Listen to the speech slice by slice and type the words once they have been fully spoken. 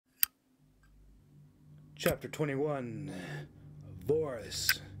Chapter 21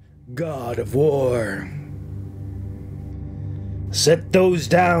 Vorus, God of War. "Set those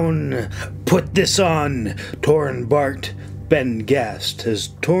down! Put this on!" Torn barked. Ben gasped as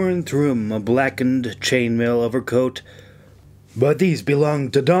Torn threw him a blackened chainmail overcoat. "But these belong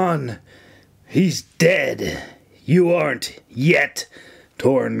to Don. He's dead. You aren't yet,"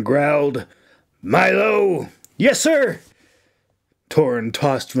 Torn growled. "Milo!" "Yes, sir!" Torn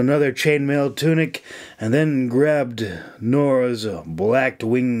tossed another chainmail tunic and then grabbed Nora's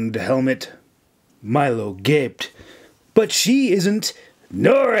black-winged helmet. Milo gaped. "But she isn't—"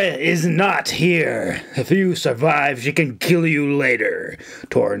 "Nora is not here. If you survive, she can kill you later,"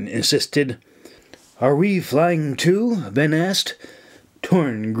 Torn insisted. "Are we flying too?" Ben asked.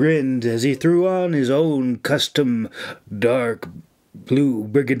 Torn grinned as he threw on his own custom dark blue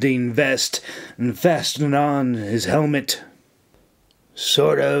brigandine vest and fastened on his helmet.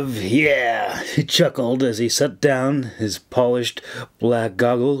 "Sort of, yeah," he chuckled as he set down his polished black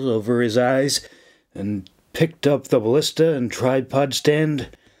goggles over his eyes and picked up the ballista and tripod stand.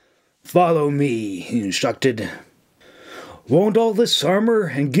 "Follow me," he instructed. "Won't all this armor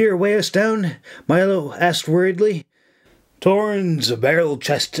and gear weigh us down?" Milo asked worriedly. Torn's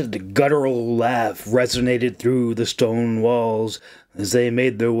barrel-chested guttural laugh resonated through the stone walls as they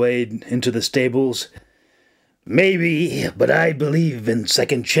made their way into the stables. "Maybe, but I believe in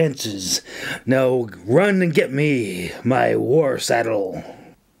second chances. Now run and get me my war saddle."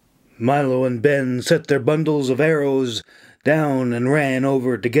 Milo and Ben set their bundles of arrows down and ran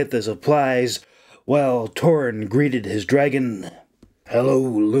over to get the supplies, while Torn greeted his dragon. "Hello,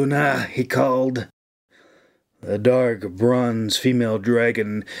 Luna," he called. The dark bronze female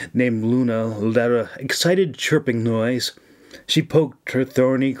dragon named Luna let out an excited chirping noise. She poked her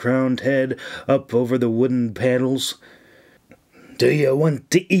thorny-crowned head up over the wooden panels. "Do you want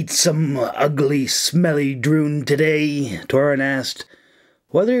to eat some ugly, smelly droon today?" Torn asked.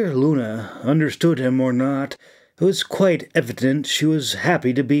 Whether Luna understood him or not, it was quite evident she was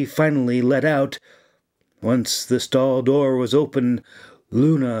happy to be finally let out. Once the stall door was open,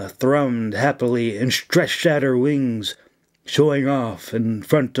 Luna thrummed happily and stretched out her wings, showing off in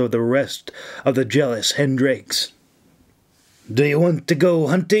front of the rest of the jealous Hendrakes. "Do you want to go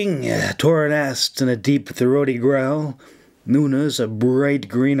hunting?" Torn asked in a deep, throaty growl. Luna's bright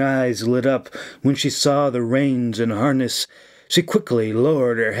green eyes lit up when she saw the reins and harness. She quickly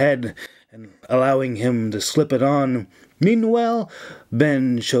lowered her head, and allowing him to slip it on. Meanwhile,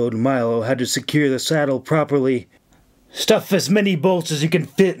 Ben showed Milo how to secure the saddle properly. "Stuff as many bolts as you can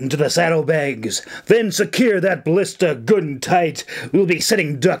fit into the saddlebags. Then secure that ballista good and tight. We'll be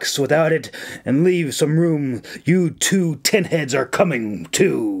setting ducks without it, and leave some room. You two tin-heads are coming,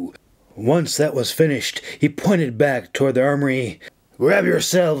 too." Once that was finished, he pointed back toward the armory. "Grab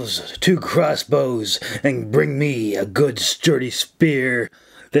yourselves 2 crossbows, and bring me a good sturdy spear.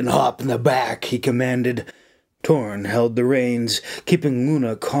 Then hop in the back," he commanded. Torn held the reins, keeping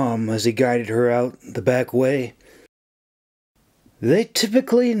Luna calm as he guided her out the back way. They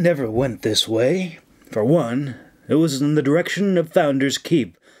typically never went this way. For one, it was in the direction of Founder's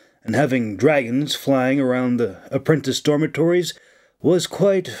Keep, and having dragons flying around the apprentice dormitories was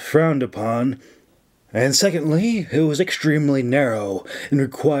quite frowned upon. And secondly, it was extremely narrow, and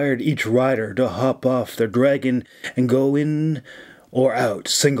required each rider to hop off their dragon and go in or out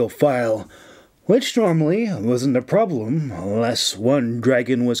single file, which normally wasn't a problem unless one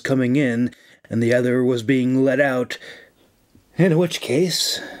dragon was coming in and the other was being let out. In which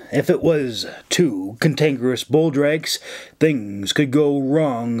case, if it was 2 cantankerous bull-drags, things could go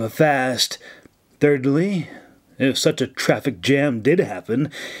wrong fast. Thirdly, if such a traffic jam did happen,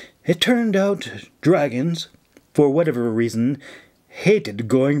 it turned out dragons, for whatever reason, hated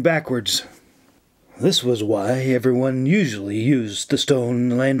going backwards. This was why everyone usually used the stone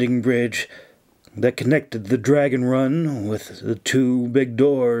landing bridge that connected the dragon run with the 2 big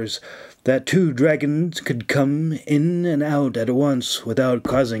doors, that 2 dragons could come in and out at once without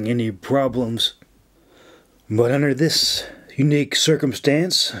causing any problems. But under this unique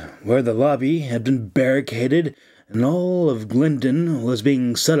circumstance, where the lobby had been barricaded and all of Glendon was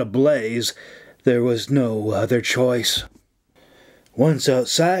being set ablaze, there was no other choice. Once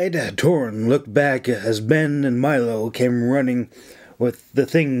outside, Torn looked back as Ben and Milo came running with the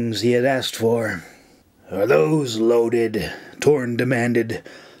things he had asked for. "Are those loaded?" Torn demanded.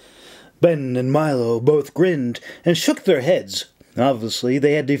 Ben and Milo both grinned and shook their heads. Obviously,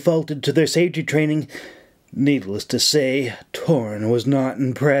 they had defaulted to their safety training. Needless to say, Torn was not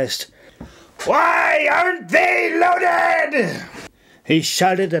impressed. "Why aren't they loaded?" he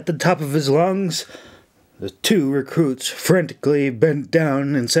shouted at the top of his lungs. The 2 recruits frantically bent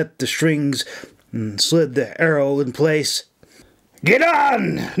down and set the strings and slid the arrow in place. "Get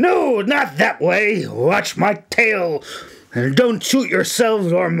on! No, not that way! Watch my tail! And don't shoot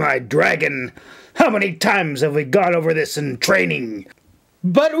yourselves or my dragon! How many times have we gone over this in training?"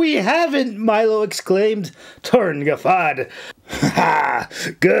 "But we haven't!" Milo exclaimed. Torn guffawed. "Ha!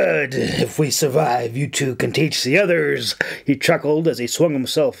 Good! If we survive, you two can teach the others," he chuckled as he swung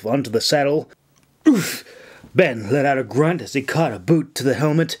himself onto the saddle. "Oof!" Ben let out a grunt as he caught a boot to the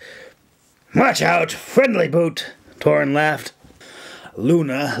helmet. "Watch out! Friendly boot!" Torn laughed.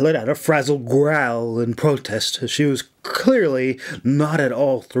 Luna let out a frazzled growl in protest, as she was clearly not at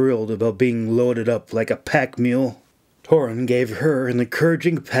all thrilled about being loaded up like a pack mule. Torn gave her an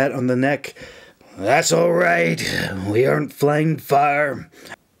encouraging pat on the neck. "That's all right. We aren't flying far.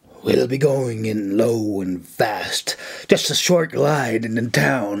 We'll be going in low and fast. Just a short glide into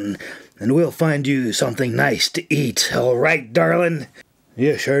town, and we'll find you something nice to eat, all right, darling?" He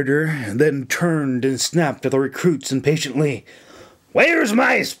assured her, and then turned and snapped at the recruits impatiently. "Where's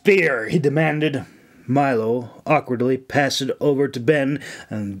my spear?" he demanded. Milo awkwardly passed it over to Ben,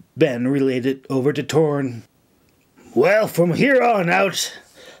 and Ben relayed it over to Torn. "Well, from here on out,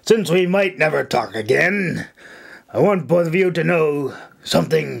 since we might never talk again, I want both of you to know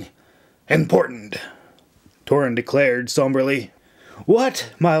something important," Torn declared somberly.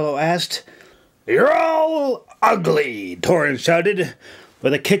 "What?" Milo asked. "You're all ugly," Torn shouted.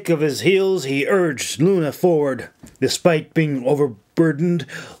 With a kick of his heels, he urged Luna forward. Despite being overburdened,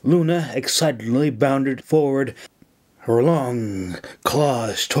 Luna excitedly bounded forward. Her long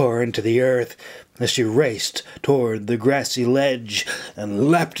claws tore into the earth as she raced toward the grassy ledge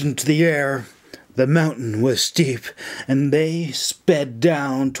and leapt into the air. The mountain was steep, and they sped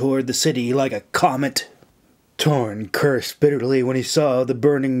down toward the city like a comet. Torn cursed bitterly when he saw the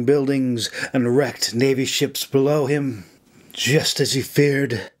burning buildings and wrecked Navy ships below him. Just as he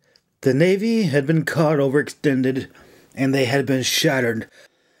feared, the Navy had been caught overextended, and they had been shattered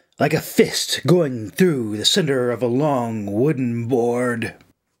like a fist going through the center of a long wooden board.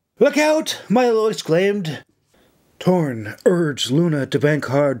 "Look out!" Milo exclaimed. Torn urged Luna to bank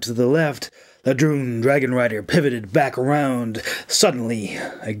hard to the left. The Droon Dragon Rider pivoted back around. Suddenly,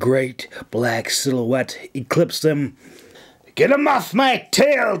 a great black silhouette eclipsed them. "Get him off my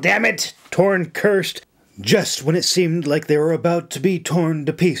tail, damn it!" Torn cursed. Just when it seemed like they were about to be torn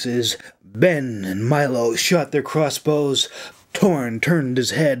to pieces, Ben and Milo shot their crossbows. Torn turned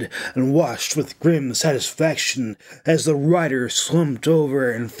his head and watched with grim satisfaction as the rider slumped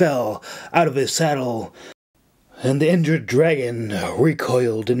over and fell out of his saddle, and the injured dragon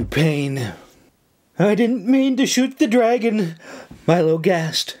recoiled in pain. "I didn't mean to shoot the dragon," Milo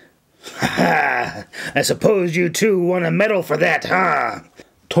gasped. "Ha! I suppose you two want a medal for that, huh?"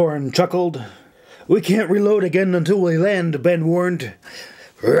 Torn chuckled. "We can't reload again until we land," Ben warned.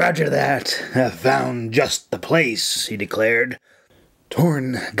 "Roger that. I've found just the place," he declared.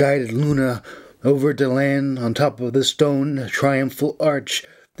 Torn guided Luna over to land on top of the stone triumphal arch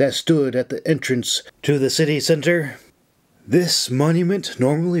that stood at the entrance to the city center. This monument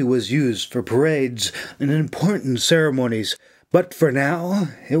normally was used for parades and important ceremonies, but for now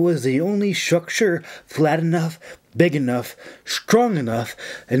it was the only structure flat enough, big enough, strong enough,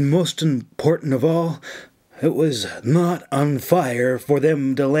 and most important of all, it was not on fire for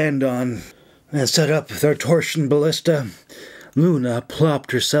them to land on and set up their torsion ballista. Luna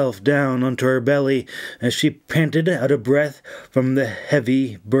plopped herself down onto her belly as she panted out of breath from the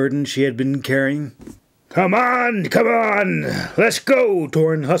heavy burden she had been carrying. Come on! Let's go!"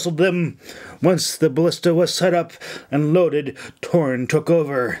 Torn hustled them. Once the ballista was set up and loaded, Torn took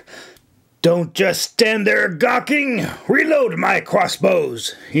over. "Don't just stand there gawking! Reload my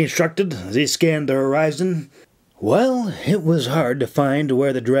crossbows!" he instructed as he scanned the horizon. Well, it was hard to find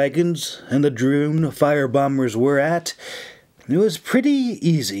where the dragons and the Droon firebombers were at. It was pretty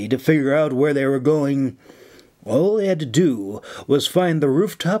easy to figure out where they were going. All they had to do was find the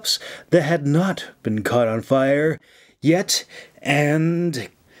rooftops that had not been caught on fire yet, and...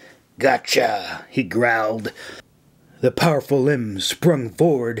 "Gotcha," he growled. The powerful limb sprung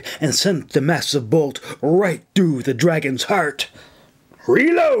forward and sent the massive bolt right through the dragon's heart.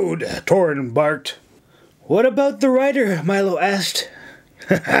 "Reload!" Torn barked. "What about the rider?" Milo asked.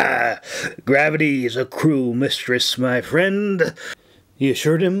 "Ha ha! Gravity is a cruel mistress, my friend," he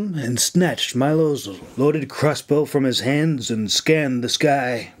assured him, and snatched Milo's loaded crossbow from his hands and scanned the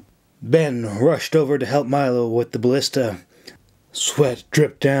sky. Ben rushed over to help Milo with the ballista. Sweat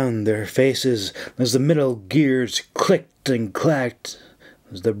dripped down their faces as the metal gears clicked and clacked,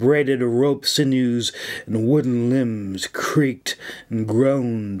 as the braided rope sinews and wooden limbs creaked and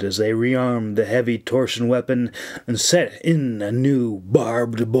groaned as they rearmed the heavy torsion weapon and set in a new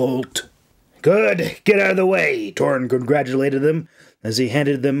barbed bolt. Good, get out of the way, Torn congratulated them as he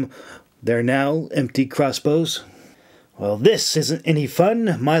handed them their now empty crossbows. Well, this isn't any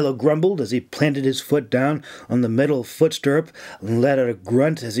fun, Milo grumbled as he planted his foot down on the metal foot stirrup and let out a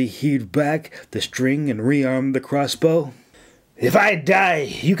grunt as he heaved back the string and rearmed the crossbow. If I die,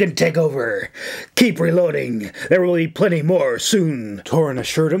 you can take over. Keep reloading. There will be plenty more soon, Torn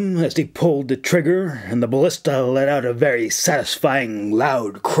assured him as he pulled the trigger, and the ballista let out a very satisfying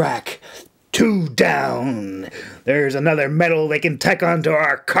loud crack. 2 down. There's another medal they can tack onto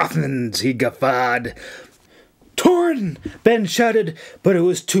our coffins, he guffawed. Torn! Ben shouted, but it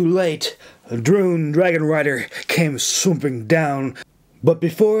was too late. A Droon dragon rider came swooping down. But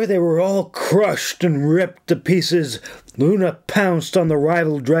before they were all crushed and ripped to pieces, Luna pounced on the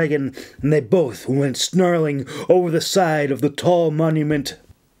rival dragon, and they both went snarling over the side of the tall monument.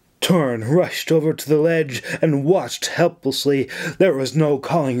 Torn rushed over to the ledge and watched helplessly. There was no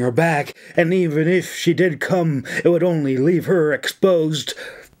calling her back, and even if she did come, it would only leave her exposed.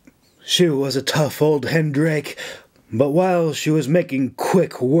 She was a tough old hendrake, but while she was making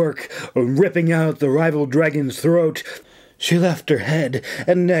quick work of ripping out the rival dragon's throat, she left her head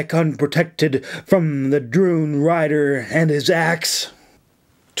and neck unprotected from the Droon rider and his axe.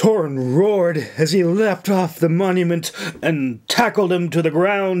 Torn roared as he leapt off the monument and tackled him to the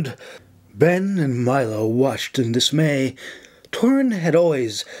ground. Ben and Milo watched in dismay. Torn had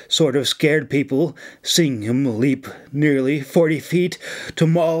always sort of scared people. Seeing him leap nearly 40 feet to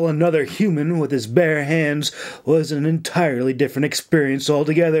maul another human with his bare hands was an entirely different experience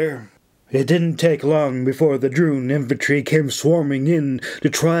altogether. It didn't take long before the Droon infantry came swarming in to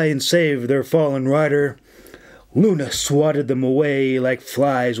try and save their fallen rider. Luna swatted them away like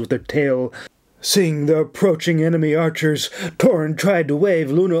flies with her tail. Seeing the approaching enemy archers, Torn tried to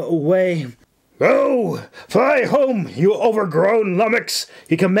wave Luna away. "Go! Fly home, you overgrown lummox!"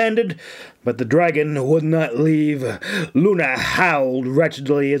 he commanded, but the dragon would not leave. Luna howled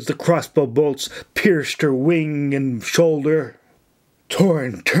wretchedly as the crossbow bolts pierced her wing and shoulder.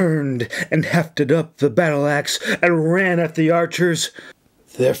 Torn turned and hefted up the battle-axe and ran at the archers.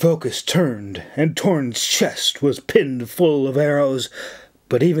 Their focus turned, and Torn's chest was pinned full of arrows,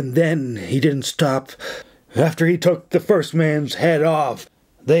 but even then he didn't stop. After he took the first man's head off,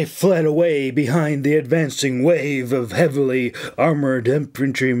 they fled away behind the advancing wave of heavily armored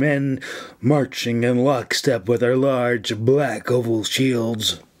infantrymen, marching in lockstep with their large black oval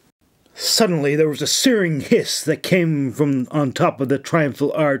shields. Suddenly there was a searing hiss that came from on top of the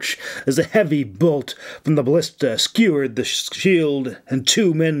triumphal arch as a heavy bolt from the ballista skewered the shield and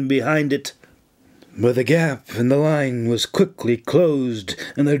 2 men behind it. But the gap in the line was quickly closed,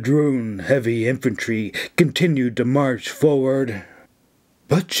 and the Droon heavy infantry continued to march forward.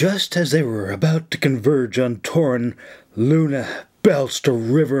 But just as they were about to converge on Torn, Luna belched a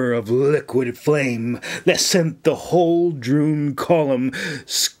river of liquid flame that sent the whole Droon column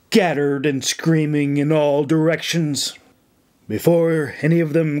scattered and screaming in all directions. Before any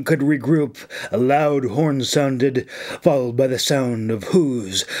of them could regroup, a loud horn sounded, followed by the sound of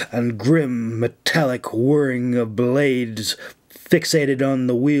hooves and grim metallic whirring of blades fixated on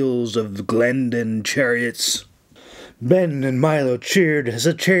the wheels of Glendon chariots. Ben and Milo cheered as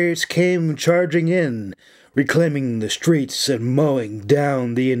the chariots came charging in, reclaiming the streets and mowing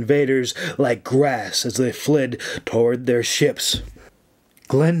down the invaders like grass as they fled toward their ships.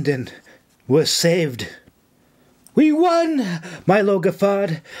 Glendon was saved. "We won!" Milo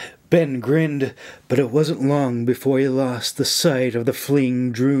guffawed. Ben grinned, but it wasn't long before he lost the sight of the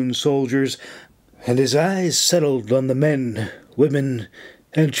fleeing Droon soldiers, and his eyes settled on the men, women,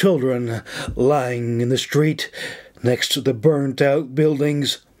 and children lying in the street next to the burnt-out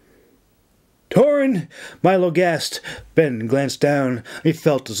buildings. "Torn!" Milo gasped. Ben glanced down. He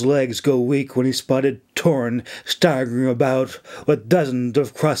felt his legs go weak when he spotted Torn staggering about with dozens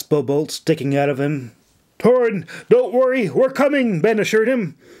of crossbow bolts sticking out of him. "Torn, don't worry, we're coming," Ben assured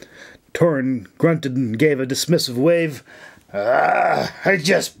him. Torn grunted and gave a dismissive wave. I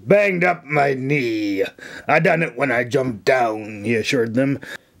just banged up my knee. I done it when I jumped down," he assured them,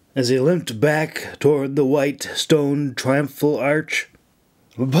 as he limped back toward the white stone triumphal arch.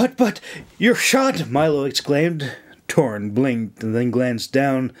 But, you're shot," Milo exclaimed. Torn blinked and then glanced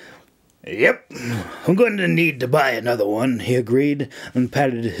down. "Yep, I'm going to need to buy another one," he agreed, and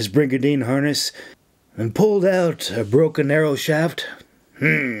patted his brigandine harness, and pulled out a broken arrow shaft.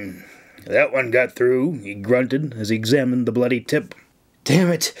 That one got through," he grunted as he examined the bloody tip.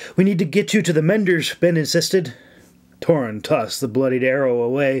 "Damn it, we need to get you to the menders," Ben insisted. Torn tossed the bloodied arrow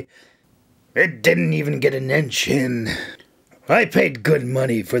away. "It didn't even get an inch in. I paid good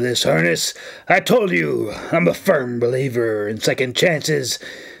money for this harness. I told you, I'm a firm believer in second chances.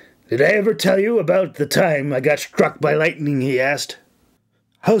 Did I ever tell you about the time I got struck by lightning? He asked.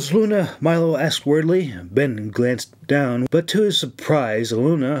 How's Luna? Milo asked weirdly. Ben glanced down, but to his surprise,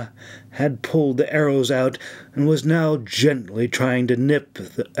 Luna had pulled the arrows out and was now gently trying to nip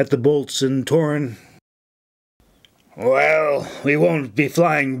at the bolts in Torin. Well, we won't be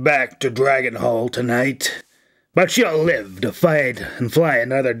flying back to Dragonhall tonight, but she'll live to fight and fly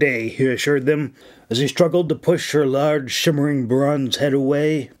another day, he assured them, as he struggled to push her large, shimmering bronze head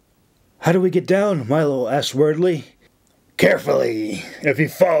away. How do we get down? Milo asked weirdly. Carefully. If you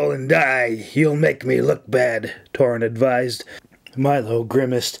fall and die, you'll make me look bad, Torin advised. Milo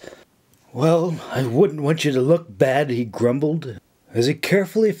grimaced. Well, I wouldn't want you to look bad, he grumbled, as he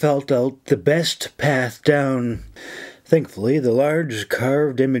carefully felt out the best path down. Thankfully, the large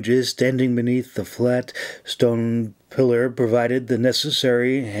carved images standing beneath the flat stone pillar provided the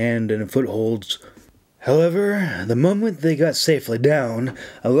necessary hand and footholds. However, the moment they got safely down,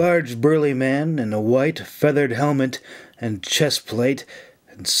 a large burly man in a white feathered helmet and chestplate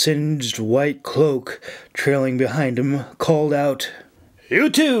and singed white cloak trailing behind him called out, You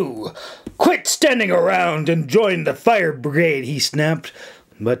two! Quit standing around and join the fire brigade, he snapped,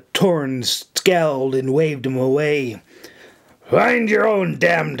 but Torin scowled and waved him away. Find your own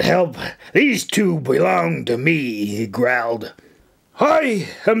damned help. These two belong to me, he growled. I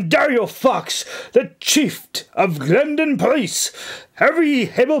am Dario Fox, the chief of London Police.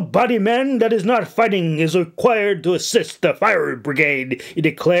 Every able-bodied man that is not fighting is required to assist the fire brigade, he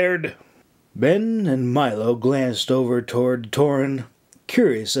declared. Ben and Milo glanced over toward Torin,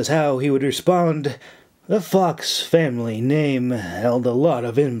 curious as how he would respond. The Fox family name held a lot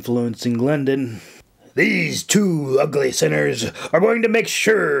of influence in London. These two ugly sinners are going to make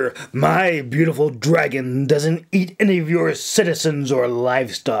sure my beautiful dragon doesn't eat any of your citizens or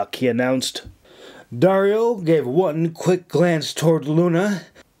livestock, he announced. Dario gave one quick glance toward Luna,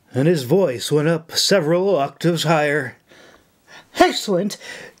 and his voice went up several octaves higher. Excellent!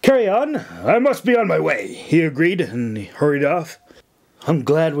 Carry on. I must be on my way, he agreed, and he hurried off. I'm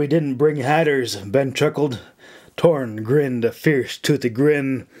glad we didn't bring hatters, Ben chuckled. Torin grinned a fierce toothy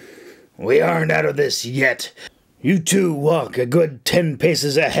grin. We aren't out of this yet. You two walk a good 10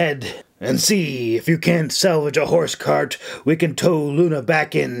 paces ahead, and see if you can't salvage a horse cart we can tow Luna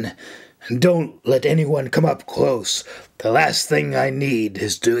back in. And don't let anyone come up close. The last thing I need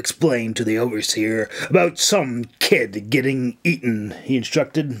is to explain to the overseer about some kid getting eaten, he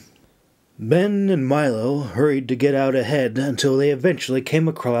instructed. Ben and Milo hurried to get out ahead until they eventually came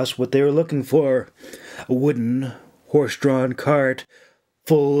across what they were looking for, a wooden, horse-drawn cart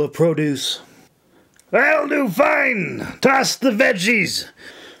full of produce. That'll do fine! Toss the veggies!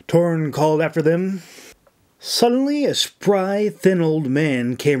 Torin called after them. Suddenly, a spry, thin old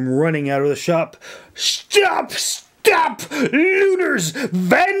man came running out of the shop. Stop! Stop! Looters!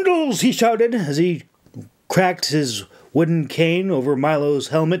 Vandals! He shouted as he cracked his wooden cane over Milo's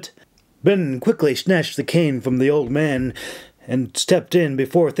helmet. Ben quickly snatched the cane from the old man and stepped in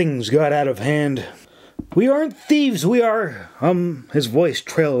before things got out of hand. We aren't thieves, we are, his voice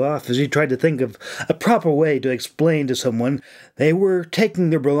trailed off as he tried to think of a proper way to explain to someone they were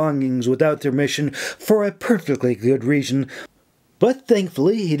taking their belongings without their permission for a perfectly good reason. But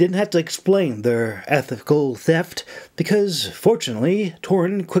thankfully he didn't have to explain their ethical theft, because fortunately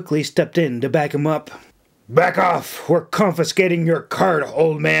Torin quickly stepped in to back him up. Back off! We're confiscating your cart,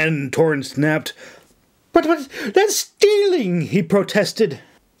 old man, Torin snapped. But that's stealing, he protested.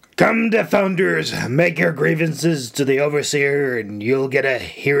 Come to Founders, make your grievances to the overseer, and you'll get a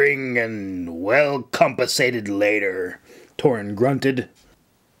hearing and well compensated later, Torin grunted,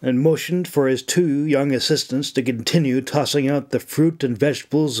 and motioned for his two young assistants to continue tossing out the fruit and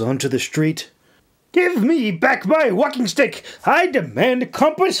vegetables onto the street. Give me back my walking stick! I demand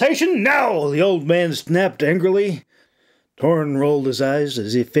compensation now! The old man snapped angrily. Torin rolled his eyes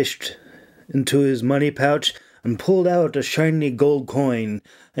as he fished into his money pouch and pulled out a shiny gold coin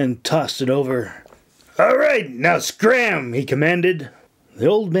and tossed it over. All right, now scram, he commanded. The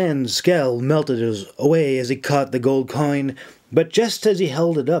old man's scowl melted away as he caught the gold coin, but just as he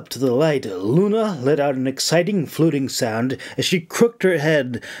held it up to the light, Luna let out an exciting fluting sound as she crooked her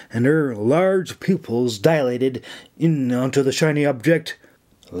head and her large pupils dilated in onto the shiny object.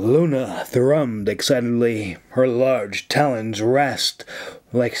 Luna thrummed excitedly, her large talons rasped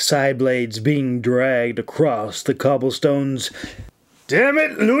like side blades being dragged across the cobblestones. Damn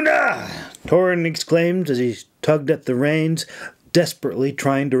it, Luna! Torin exclaimed as he tugged at the reins, desperately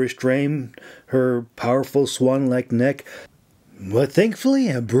trying to restrain her powerful swan-like neck. But thankfully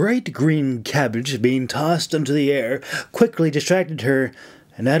a bright green cabbage being tossed into the air quickly distracted her,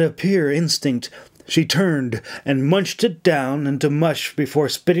 and out of pure instinct She turned and munched it down into mush before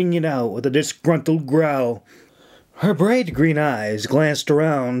spitting it out with a disgruntled growl. Her bright green eyes glanced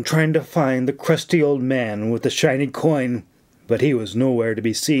around, trying to find the crusty old man with the shiny coin, but he was nowhere to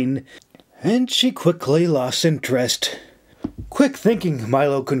be seen, and she quickly lost interest. "Quick thinking,"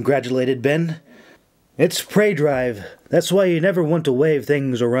 Milo congratulated Ben. "It's prey drive. That's why you never want to wave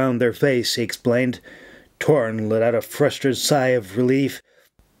things around their face," he explained. Torrin let out a frustrated sigh of relief.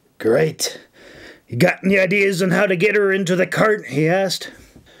 "Great. You got any ideas on how to get her into the cart?" he asked.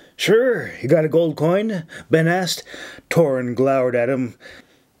 "Sure. You got a gold coin?" Ben asked. Torrin glowered at him.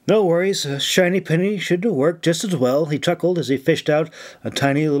 "No worries. A shiny penny should work just as well," he chuckled as he fished out a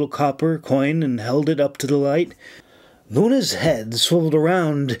tiny little copper coin and held it up to the light. Luna's head swiveled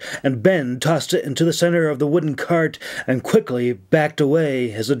around, and Ben tossed it into the center of the wooden cart and quickly backed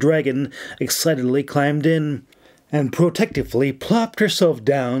away as the dragon excitedly climbed in, and protectively plopped herself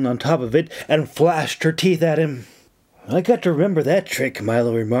down on top of it and flashed her teeth at him. "I got to remember that trick,"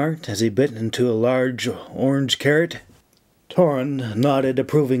 Milo remarked as he bit into a large orange carrot. Torrin nodded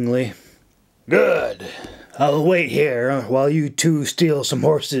approvingly. "Good. I'll wait here while you two steal some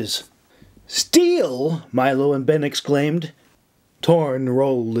horses." "Steal?" Milo and Ben exclaimed. Torrin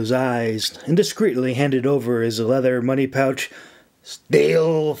rolled his eyes and discreetly handed over his leather money pouch.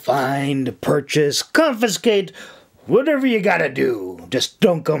 "Steal, find, purchase, confiscate, whatever you gotta do. Just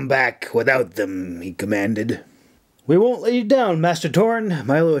don't come back without them," he commanded. "We won't let you down, Master Torrin,"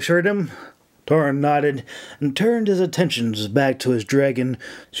 Milo assured him. Torrin nodded and turned his attentions back to his dragon.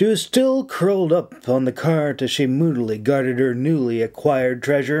 She was still curled up on the cart as she moodily guarded her newly acquired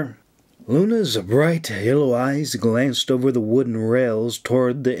treasure. Luna's bright yellow eyes glanced over the wooden rails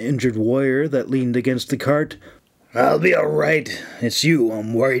toward the injured warrior that leaned against the cart. "I'll be all right. It's you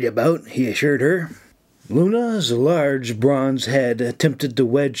I'm worried about," he assured her. Luna's large bronze head attempted to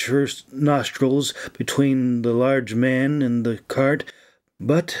wedge her nostrils between the large man and the cart,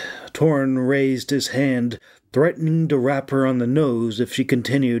 but Torrin raised his hand, threatening to rap her on the nose if she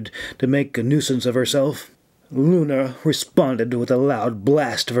continued to make a nuisance of herself. Luna responded with a loud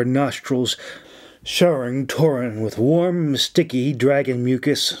blast of her nostrils, showering Torrin with warm, sticky dragon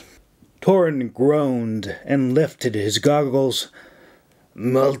mucus. Torrin groaned and lifted his goggles.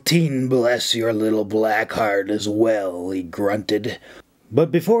 "Maltine bless your little black heart as well," he grunted.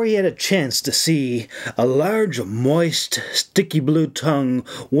 But before he had a chance to see, a large, moist, sticky blue tongue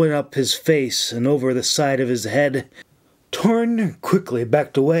went up his face and over the side of his head. Torrin quickly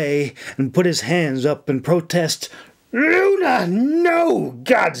backed away and put his hands up in protest. "Luna, no!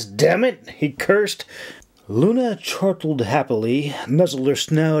 God's damn it!" he cursed. Luna chortled happily, nuzzled her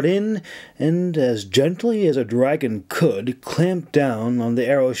snout in, and as gently as a dragon could, clamped down on the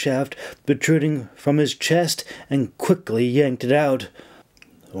arrow shaft protruding from his chest and quickly yanked it out.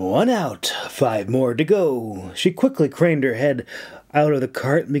 "One out, 5 more to go." She quickly craned her head out of the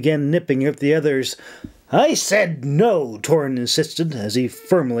cart and began nipping at the others. "I said no," Torrin insisted as he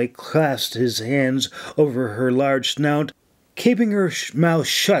firmly clasped his hands over her large snout, keeping her mouth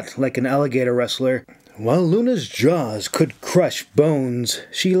shut like an alligator wrestler. While Luna's jaws could crush bones,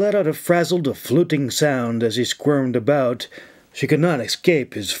 she let out a frazzled, fluting sound as he squirmed about. She could not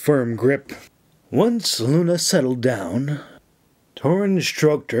escape his firm grip. Once Luna settled down, Torrin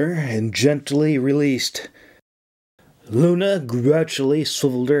stroked her and gently released. Luna grouchily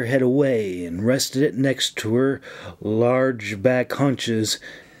swiveled her head away and rested it next to her large back haunches,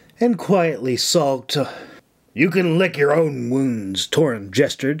 and quietly sulked. "You can lick your own wounds," Torrin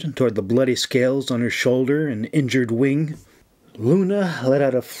gestured toward the bloody scales on her shoulder and injured wing. Luna let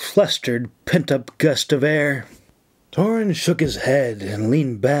out a flustered, pent-up gust of air. Torrin shook his head and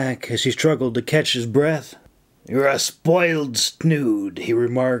leaned back as he struggled to catch his breath. "You're a spoiled snood," he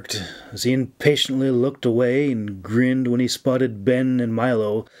remarked, as he impatiently looked away and grinned when he spotted Ben and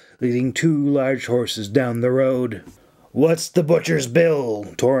Milo leading 2 large horses down the road. "What's the butcher's bill?"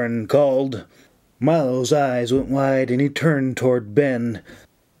 Torrin called. Milo's eyes went wide and he turned toward Ben.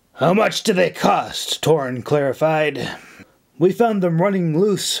 "How much do they cost?" Torrin clarified. "We found them running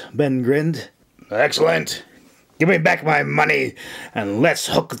loose," Ben grinned. "Excellent. Give me back my money, and let's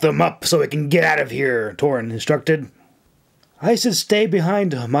hook them up so we can get out of here," Torrin instructed. "I said stay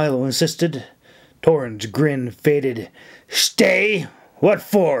behind," Milo insisted. Torrin's grin faded. "Stay? What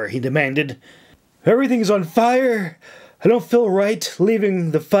for?" he demanded. "Everything's on fire. I don't feel right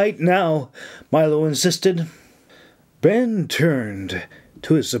leaving the fight now," Milo insisted. Ben turned.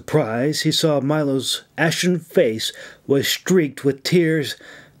 To his surprise, he saw Milo's ashen face was streaked with tears.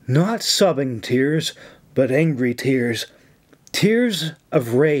 Not sobbing tears, but angry tears. Tears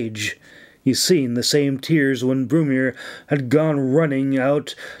of rage. He'd seen the same tears when Brumir had gone running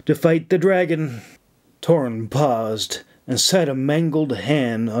out to fight the dragon. Torn paused and set a mangled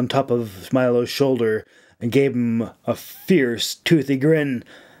hand on top of Milo's shoulder and gave him a fierce, toothy grin.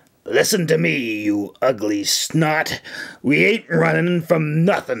 "Listen to me, you ugly snot. We ain't running from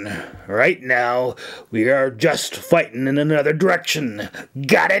nothing. Right now, we are just fighting in another direction.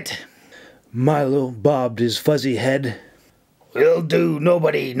 Got it?" Milo bobbed his fuzzy head. "We'll do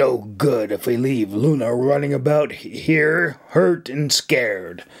nobody no good if we leave Luna running about here, hurt and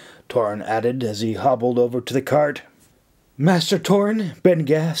scared," Torn added as he hobbled over to the cart. "Master Torn?" Ben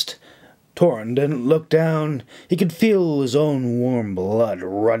gasped. Torn didn't look down. He could feel his own warm blood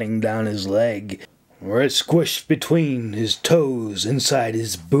running down his leg, where it squished between his toes inside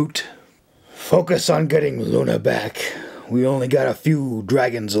his boot. "Focus on getting Luna back. We only got a few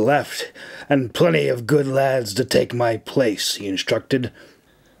dragons left, and plenty of good lads to take my place," he instructed.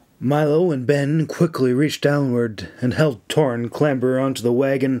 Milo and Ben quickly reached downward and helped Torn clamber onto the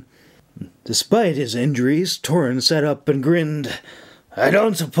wagon. Despite his injuries, Torn sat up and grinned. "I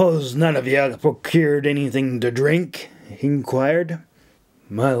don't suppose none of you procured anything to drink?" he inquired.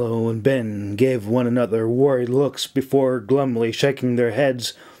 Milo and Ben gave one another worried looks before glumly shaking their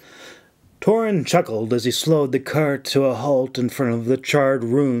heads. Torn chuckled as he slowed the cart to a halt in front of the charred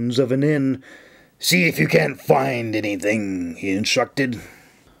ruins of an inn. "See if you can't find anything," he instructed.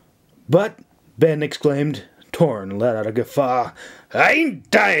 "But," Ben exclaimed. Torn let out a guffaw. "I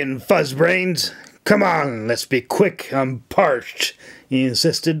ain't dying, fuzzbrains. Come on, let's be quick, I'm parched," he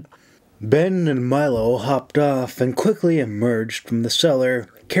insisted. Ben and Milo hopped off and quickly emerged from the cellar,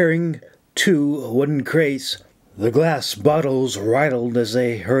 carrying 2 wooden crates. The glass bottles rattled as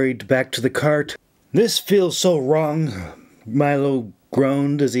they hurried back to the cart. "This feels so wrong," Milo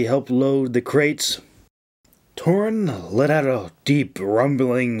groaned as he helped load the crates. Torn let out a deep,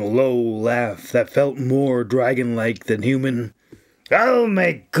 rumbling, low laugh that felt more dragon-like than human. "I'll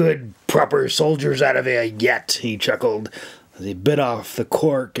make good, proper soldiers out of you yet," he chuckled, as he bit off the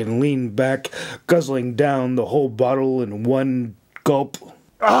cork and leaned back, guzzling down the whole bottle in one gulp.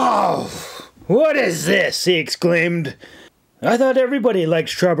 "Oh, what is this?" he exclaimed. "I thought everybody liked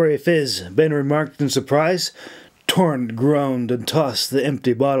strawberry fizz," Ben remarked in surprise. Torn groaned and tossed the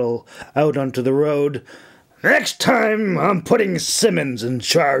empty bottle out onto the road. "Next time, I'm putting Simmons in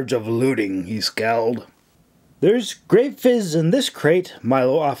charge of looting," he scowled. "There's grape fizz in this crate,"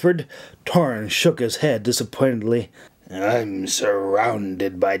 Milo offered. Torn shook his head disappointedly. "I'm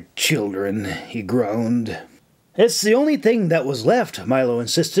surrounded by children," he groaned. "It's the only thing that was left," Milo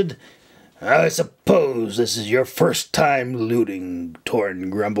insisted. "I suppose this is your first time looting," Torn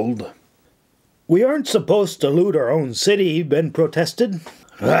grumbled. "We aren't supposed to loot our own city," Ben protested.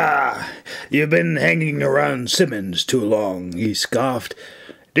 "Ah, you've been hanging around Simmons too long," he scoffed.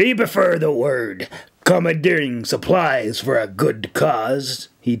 "Do you prefer the word commandeering supplies for a good cause?"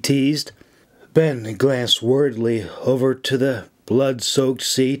 he teased. Ben glanced worriedly over to the blood-soaked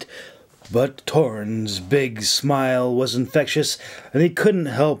seat, but Torn's big smile was infectious, and he couldn't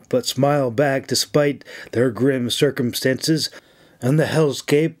help but smile back despite their grim circumstances and the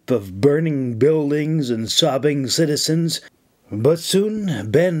hellscape of burning buildings and sobbing citizens. But soon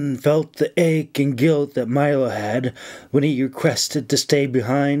Ben felt the ache and guilt that Milo had when he requested to stay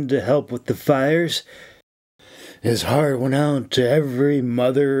behind to help with the fires. His heart went out to every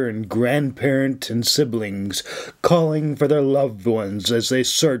mother and grandparent and siblings, calling for their loved ones as they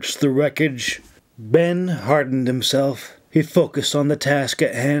searched the wreckage. Ben hardened himself. He focused on the task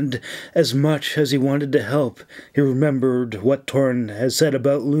at hand as much as he wanted to help. He remembered what Torn had said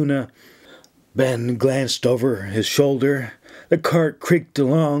about Luna. Ben glanced over his shoulder. The cart creaked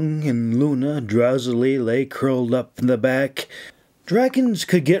along, and Luna drowsily lay curled up in the back. Dragons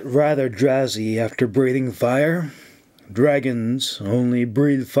could get rather drowsy after breathing fire. Dragons only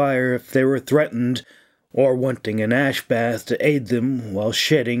breathe fire if they were threatened, or wanting an ash bath to aid them while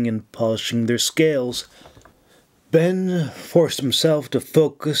shedding and polishing their scales. Ben forced himself to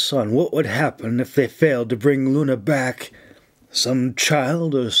focus on what would happen if they failed to bring Luna back. Some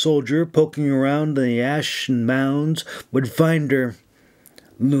child or soldier poking around in the ashen mounds would find her.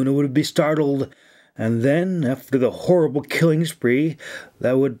 Luna would be startled, and then, after the horrible killing spree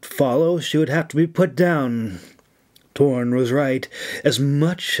that would follow, she would have to be put down. Torn was right. As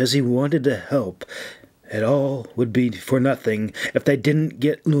much as he wanted to help, it all would be for nothing if they didn't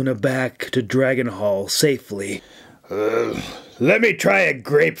get Luna back to Dragon Hall safely. "Let me try a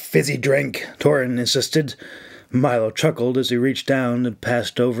grape fizzy drink," Torn insisted. Milo chuckled as he reached down and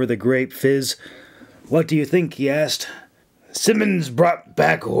passed over the grape fizz. "What do you think?" he asked. "Simmons brought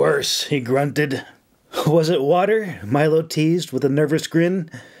back worse," he grunted. "Was it water?" Milo teased with a nervous grin.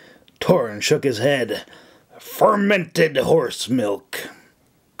 Torn shook his head. "Fermented horse milk."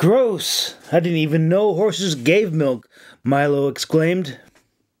 Gross! I didn't even know horses gave milk, Milo exclaimed.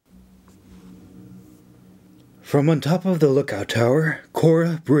 From on top of the lookout tower,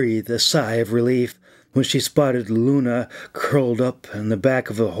 Cora breathed a sigh of relief when she spotted Luna curled up in the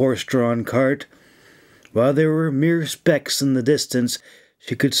back of a horse-drawn cart. While there were mere specks in the distance,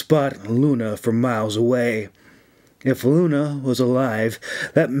 she could spot Luna from miles away. If Luna was alive,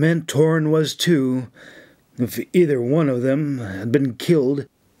 that meant Torn was too. If either one of them had been killed,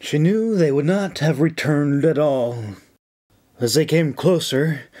 she knew they would not have returned at all. As they came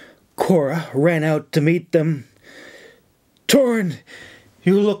closer, Cora ran out to meet them. "Torn,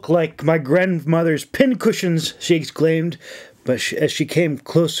 you look like my grandmother's pincushions," she exclaimed, but as she came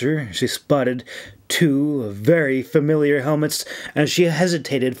closer, she spotted two very familiar helmets, and she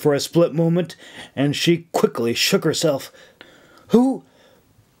hesitated for a split moment, and she quickly shook herself.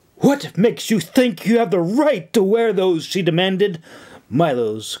 What makes you think you have the right to wear those?" she demanded.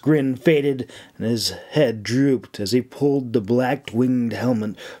 Milo's grin faded, and his head drooped as he pulled the black-winged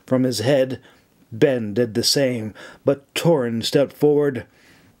helmet from his head. Ben did the same, but Torrin stepped forward.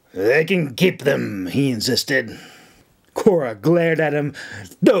 "They can keep them," he insisted. Cora glared at him.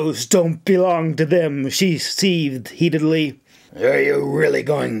 "Those don't belong to them," she seethed heatedly. "Are you really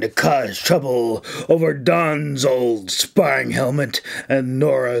going to cause trouble over Don's old sparring helmet and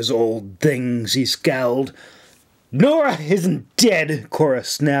Nora's old things?" he scowled. "Nora isn't dead," Cora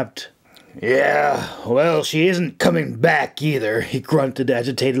snapped. "Yeah, well, she isn't coming back either," he grunted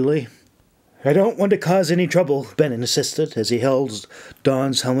agitatedly. "I don't want to cause any trouble," Ben insisted as he held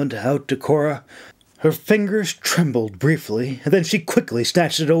Dawn's helmet out to Cora. Her fingers trembled briefly, and then she quickly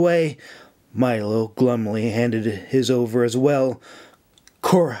snatched it away. Milo glumly handed his over as well.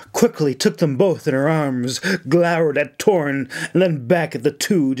 Cora quickly took them both in her arms, glowered at Torn, and then back at the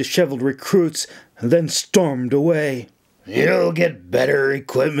two disheveled recruits, and then stormed away. "You'll get better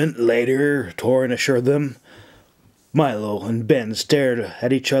equipment later," Torn assured them. Milo and Ben stared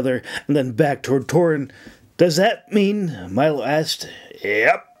at each other and then back toward Torrin. "Does that mean?" Milo asked.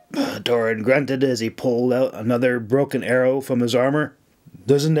 "Yep," Torrin grunted as he pulled out another broken arrow from his armor.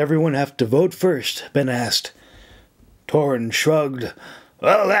 "Doesn't everyone have to vote first?" Ben asked. Torrin shrugged.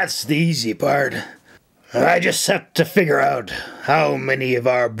 "Well, that's the easy part. I just have to figure out how many of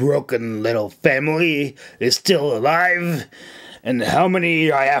our broken little family is still alive, and how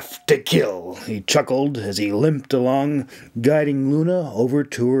many I have to kill," he chuckled as he limped along, guiding Luna over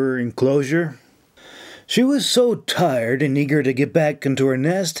to her enclosure. She was so tired and eager to get back into her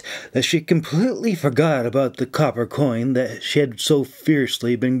nest that she completely forgot about the copper coin that she had so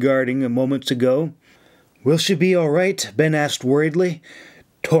fiercely been guarding a moment ago. "Will she be all right?" Ben asked worriedly.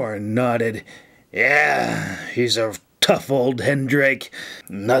 Torn nodded. "Yeah, she's a tough old hendrake.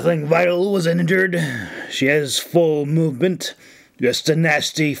 Nothing vital was injured. She has full movement. Just a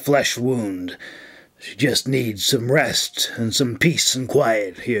nasty flesh wound. She just needs some rest and some peace and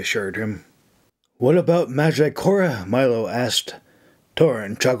quiet," he assured him. "What about Magicora?" Milo asked.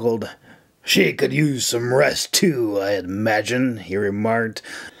 Torrin chuckled. "She could use some rest too, I imagine," he remarked,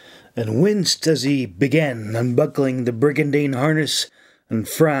 and winced as he began unbuckling the brigandine harness, and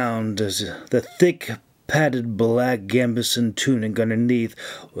frowned as the thick, padded black gambeson tunic underneath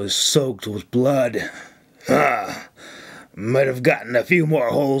was soaked with blood. "Might have gotten a few more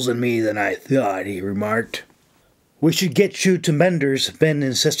holes in me than I thought," he remarked. "We should get you to Mender's," Ben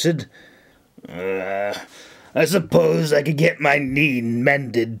insisted. I suppose I could get my knee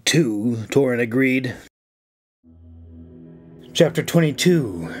mended too," Torrin agreed. Chapter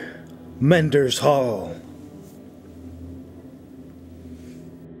 22. Mender's Hall.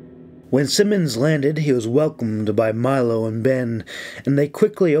 When Simmons landed, he was welcomed by Milo and Ben, and they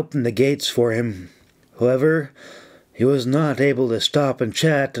quickly opened the gates for him. However, he was not able to stop and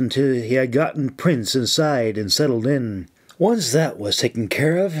chat until he had gotten Prince inside and settled in. Once that was taken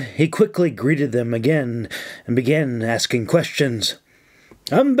care of, he quickly greeted them again and began asking questions.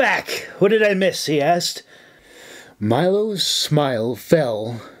 "I'm back. What did I miss?" he asked. Milo's smile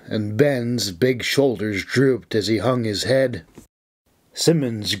fell, and Ben's big shoulders drooped as he hung his head.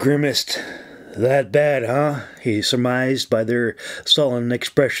 Simmons grimaced. "That bad, huh?" he surmised by their sullen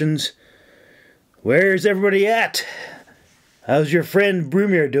expressions. "Where's everybody at? How's your friend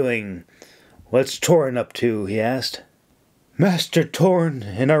Brumir doing? What's Torrin up to?" he asked. "Master Torn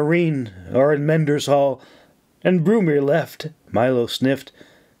and Irene are in Mender's Hall, and Brumir left," Milo sniffed.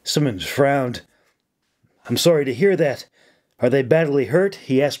 Simmons frowned. "I'm sorry to hear that. Are they badly hurt?"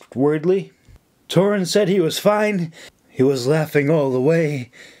 he asked worriedly. "Torrin said he was fine. He was laughing all the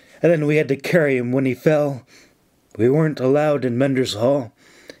way, and then we had to carry him when he fell. We weren't allowed in Mender's Hall.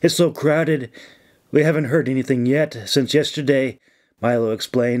 It's so crowded. We haven't heard anything yet since yesterday, Milo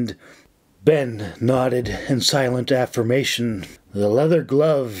explained. Ben nodded in silent affirmation. The leather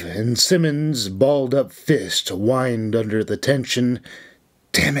glove in Simmons' balled-up fist whined under the tension.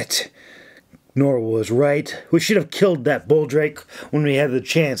 Damn it! Nora was right. We should have killed that bulldrake when we had the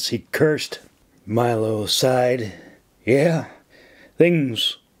chance, he cursed. Milo sighed. Yeah,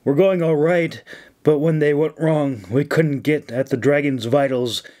 things were going all right, but when they went wrong, we couldn't get at the dragon's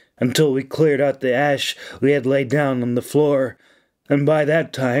vitals until we cleared out the ash we had laid down on the floor, and by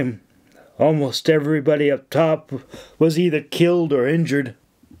that time, almost everybody up top was either killed or injured.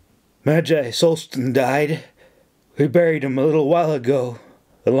 Magi Solston died. We buried him a little while ago,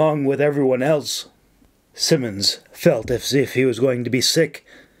 along with everyone else. Simmons felt as if he was going to be sick.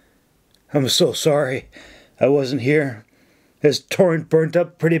 I'm so sorry I wasn't here. Is Torrent burnt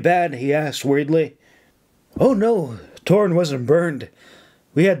up pretty bad? He asked worriedly. Oh no, Torrent wasn't burned.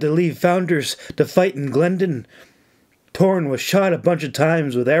 We had to leave Founders to fight in Glendon. Torrent was shot a bunch of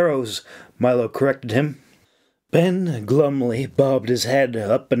times with arrows, Milo corrected him. Ben glumly bobbed his head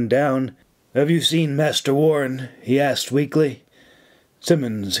up and down. Have you seen Master Warren? He asked weakly.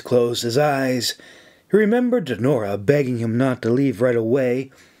 Simmons closed his eyes. He remembered Nora begging him not to leave right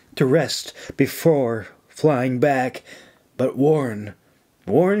away, to rest before flying back. But Warren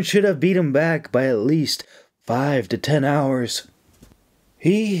should have beat him back by at least 5 to 10 hours.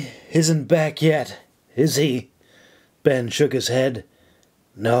 He isn't back yet, is he? Ben shook his head.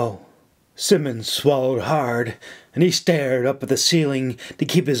 No. Simmons swallowed hard, and he stared up at the ceiling to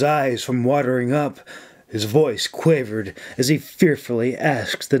keep his eyes from watering up. His voice quavered as he fearfully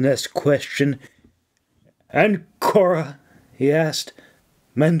asked the next question. And Cora? He asked.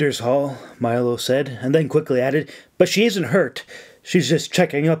 Mender's Hall, Milo said, and then quickly added, but she isn't hurt. She's just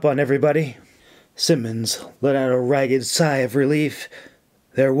checking up on everybody. Simmons let out a ragged sigh of relief.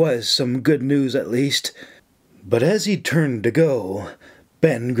 There was some good news at least. But as he turned to go,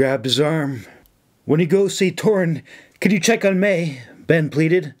 Ben grabbed his arm. When you go see Torrin, could you check on May? Ben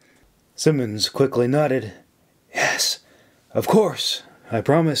pleaded. Simmons quickly nodded. Yes, of course, I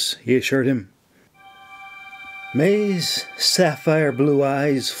promise, he assured him. May's sapphire blue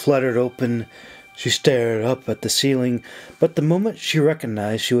eyes fluttered open. She stared up at the ceiling, but the moment she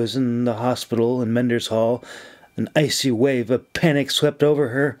recognized she was in the hospital in Mender's Hall, an icy wave of panic swept over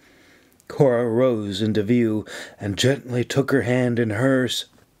her. Cora rose into view and gently took her hand in hers.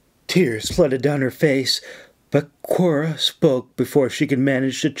 Tears flooded down her face, but Cora spoke before she could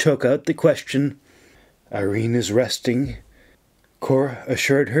manage to choke out the question. Irene is resting, Cora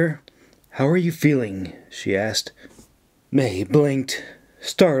assured her. How are you feeling? She asked. May blinked,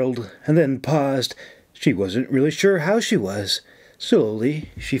 startled, and then paused. She wasn't really sure how she was. Slowly,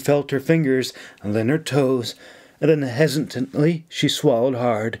 she felt her fingers and then her toes, and then hesitantly she swallowed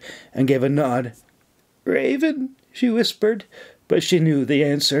hard and gave a nod. Raven, she whispered, but she knew the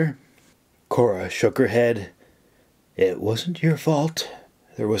answer. Cora shook her head. It wasn't your fault.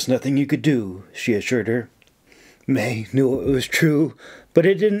 There was nothing you could do, she assured her. May knew it was true, but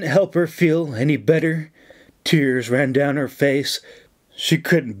it didn't help her feel any better. Tears ran down her face. She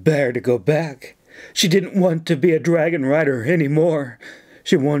couldn't bear to go back. She didn't want to be a dragon rider any more.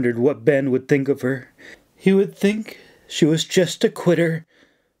 She wondered what Ben would think of her. He would think she was just a quitter,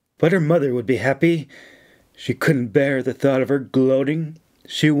 but her mother would be happy. She couldn't bear the thought of her gloating.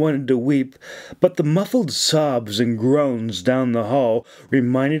 She wanted to weep, but the muffled sobs and groans down the hall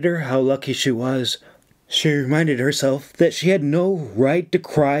reminded her how lucky she was. She reminded herself that she had no right to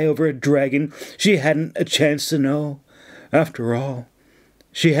cry over a dragon she hadn't a chance to know. After all,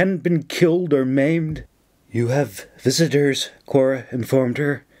 she hadn't been killed or maimed. You have visitors, Cora informed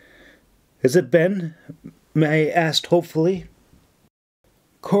her. Is it Ben? May asked hopefully.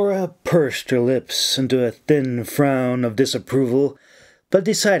 Cora pursed her lips into a thin frown of disapproval, but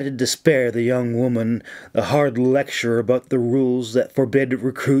decided to spare the young woman the hard lecture about the rules that forbid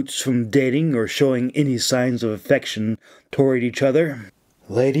recruits from dating or showing any signs of affection toward each other.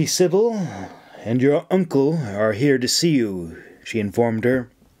 Lady Sybil and your uncle are here to see you, she informed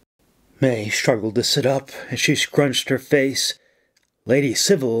her. May struggled to sit up, and she scrunched her face. Lady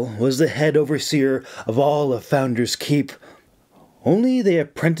Sybil was the head overseer of all of Founder's Keep. Only the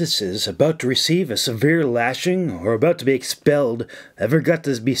apprentices about to receive a severe lashing or about to be expelled ever got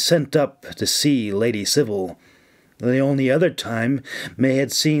to be sent up to see Lady Sybil. The only other time May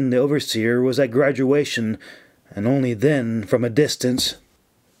had seen the overseer was at graduation, and only then from a distance.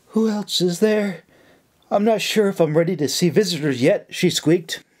 Who else is there? I'm not sure if I'm ready to see visitors yet, she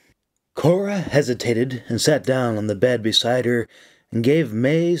squeaked. Cora hesitated and sat down on the bed beside her and gave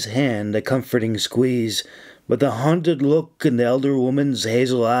May's hand a comforting squeeze, but the haunted look in the elder woman's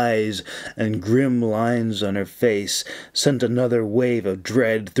hazel eyes and grim lines on her face sent another wave of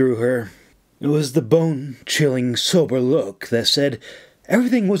dread through her. It was the bone-chilling, sober look that said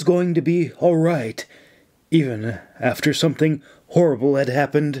everything was going to be all right, even after something horrible had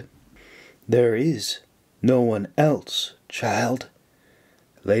happened. "There is no one else, child.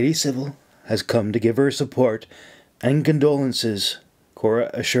 Lady Sybil has come to give her support and condolences,"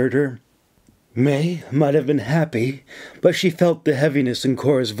 Cora assured her. May might have been happy, but she felt the heaviness in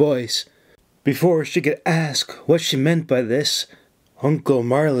Cora's voice. Before she could ask what she meant by this, Uncle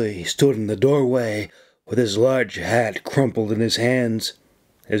Marley stood in the doorway with his large hat crumpled in his hands.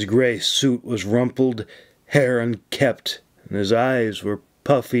 His gray suit was rumpled, hair unkempt, and his eyes were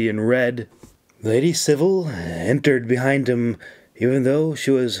puffy and red. Lady Sybil entered behind him. Even though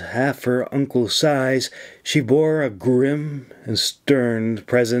she was half her uncle's size, she bore a grim and stern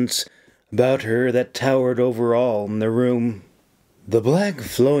presence about her that towered over all in the room. The black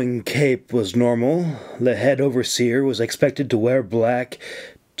flowing cape was normal. The head overseer was expected to wear black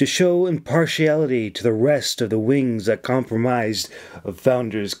to show impartiality to the rest of the wings that comprised of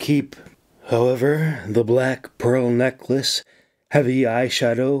Founder's Keep. However, the black pearl necklace, heavy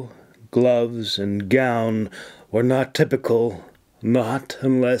eyeshadow, gloves, and gown were not typical, not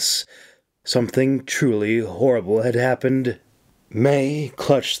unless something truly horrible had happened. May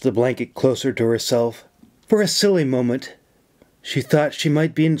clutched the blanket closer to herself. For a silly moment, she thought she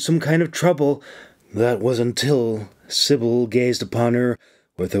might be in some kind of trouble. That was until Sybil gazed upon her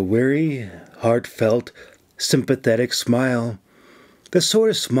with a weary, heartfelt, sympathetic smile. The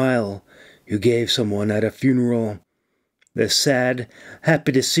sort of smile you gave someone at a funeral. The sad,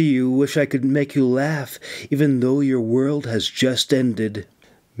 happy to see you, wish I could make you laugh, even though your world has just ended.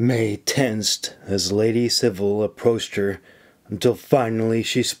 May tensed as Lady Sybil approached her, until finally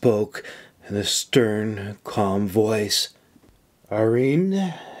she spoke in a stern, calm voice.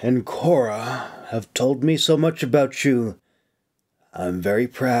 "Irene and Cora have told me so much about you. I'm very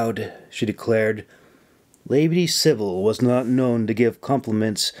proud," she declared. Lady Sybil was not known to give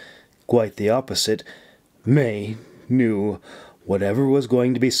compliments, quite the opposite. May knew whatever was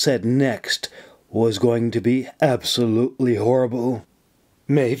going to be said next was going to be absolutely horrible.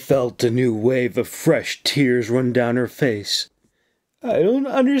 May felt a new wave of fresh tears run down her face. "I don't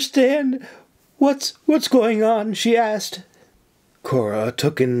understand. What's going on?" she asked. Cora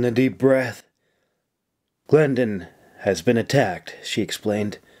took in a deep breath. "Glendon has been attacked," she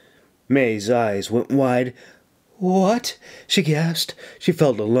explained. May's eyes went wide. "What?" she gasped. She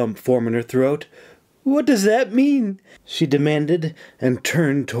felt a lump form in her throat. "What does that mean?" she demanded, and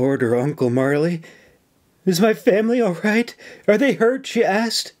turned toward her Uncle Marley. "Is my family all right? Are they hurt?" she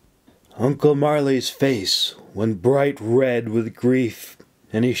asked. Uncle Marley's face went bright red with grief,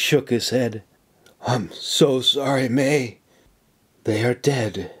 and he shook his head. "I'm so sorry, May." "They are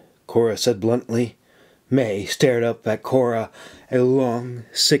dead," Cora said bluntly. May stared up at Cora. A long,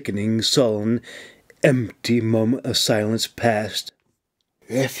 sickening, sullen, empty moment of silence passed.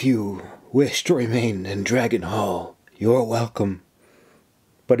 "If you wish to remain in Dragon Hall, you are welcome.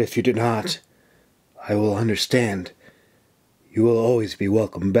 But if you do not, I will understand. You will always be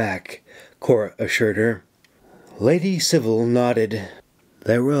welcome back," Cora assured her. Lady Sybil nodded.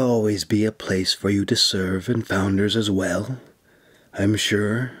 "There will always be a place for you to serve in Founders as well. I'm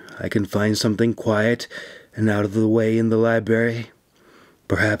sure I can find something quiet and out of the way in the library.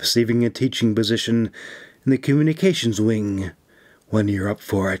 Perhaps leaving a teaching position in the communications wing when you're up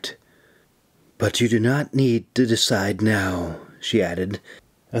for it. But you do not need to decide now," she added.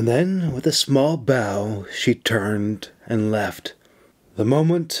 And then, with a small bow, she turned and left. The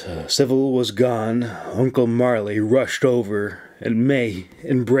moment Sybil was gone, Uncle Marley rushed over, and May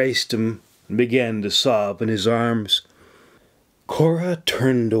embraced him and began to sob in his arms. Cora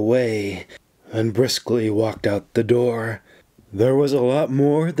turned away and briskly walked out the door. There was a lot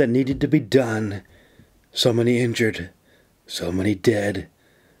more that needed to be done. So many injured, so many dead,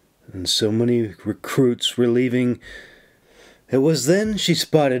 and so many recruits were leaving. It was then she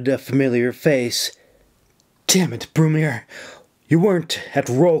spotted a familiar face. "Damn it, Brumere! You weren't at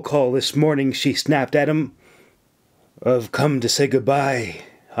roll call this morning," she snapped at him. "I've come to say goodbye.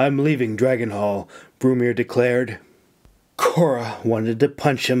 I'm leaving Dragon Hall," Brumere declared. Cora wanted to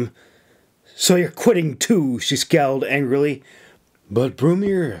punch him. "So you're quitting too," she scowled angrily. But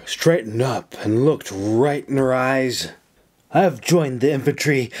Brumere straightened up and looked right in her eyes. "I've joined the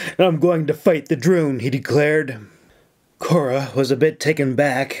infantry, and I'm going to fight the Droon," he declared. Cora was a bit taken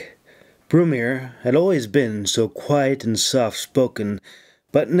back. Brumere had always been so quiet and soft-spoken,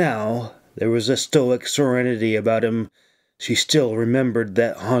 but now there was a stoic serenity about him, She still remembered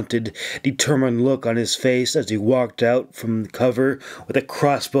that haunted, determined look on his face as he walked out from the cover with a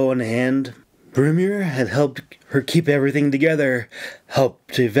crossbow in hand. Brumir had helped her keep everything together,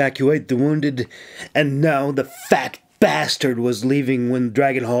 helped to evacuate the wounded, and now the fat bastard was leaving when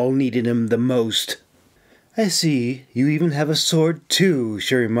Dragonhall needed him the most. "I see, you even have a sword too,"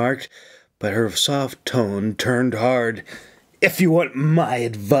 she remarked, but her soft tone turned hard. "If you want my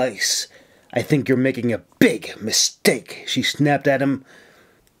advice, I think you're making a big mistake," she snapped at him.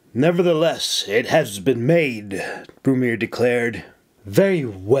 "Nevertheless, it has been made," Brumir declared. "Very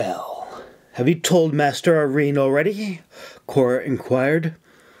well. Have you told Master Irene already?" Cora inquired.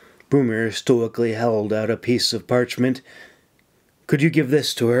 Brumir stoically held out a piece of parchment. "Could you give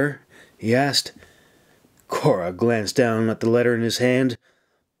this to her?" he asked. Cora glanced down at the letter in his hand.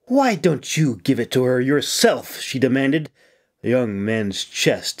 "Why don't you give it to her yourself?" she demanded. The young man's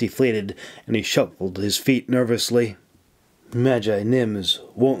chest deflated, and he shuffled his feet nervously. "Magi Nims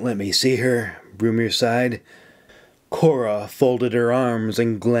won't let me see her," Brumir sighed. Cora folded her arms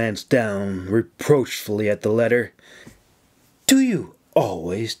and glanced down reproachfully at the letter. "Do you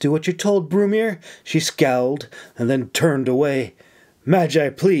always do what you're told, Brumir?" She scowled and then turned away. "Magi,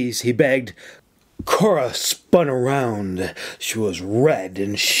 please," he begged. Cora spun around. She was red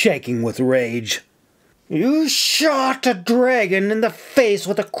and shaking with rage. "You shot a dragon in the face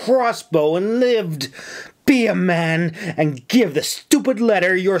with a crossbow and lived. Be a man and give the stupid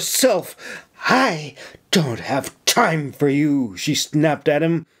letter yourself. I don't have time for you," she snapped at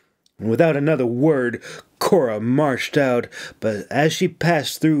him. And without another word, Cora marched out, but as she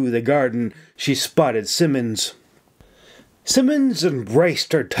passed through the garden, she spotted Simmons. Simmons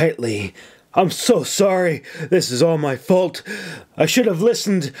embraced her tightly. "I'm so sorry. This is all my fault. I should have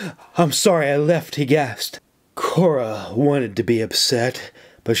listened. I'm sorry I left," he gasped. Cora wanted to be upset,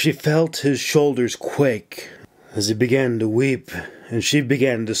 but she felt his shoulders quake as he began to weep, and she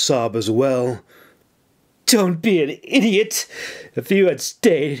began to sob as well. "Don't be an idiot. If you had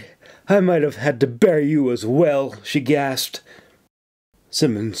stayed, I might have had to bury you as well," she gasped.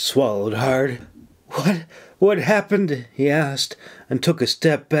 Simmons swallowed hard. What happened?" he asked, and took a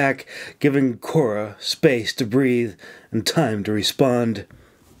step back, giving Cora space to breathe and time to respond.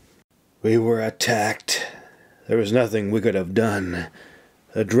 "We were attacked. There was nothing we could have done.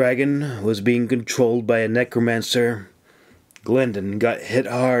 The dragon was being controlled by a necromancer. Glendon got hit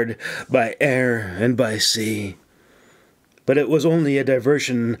hard by air and by sea. But it was only a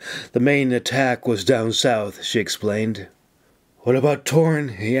diversion. The main attack was down south," she explained. "What about Torn?"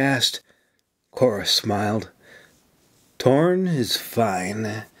 he asked. Cora smiled. "Torn is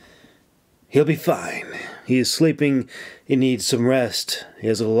fine. He'll be fine. He is sleeping. He needs some rest. He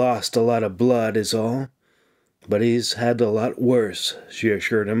has lost a lot of blood is all. But he's had a lot worse," she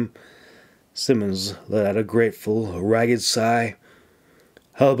assured him. Simmons let out a grateful, ragged sigh.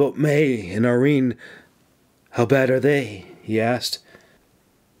 "How about May and Irene? How bad are they?" he asked.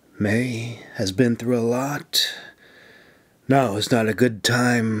 "May has been through a lot. Now is not a good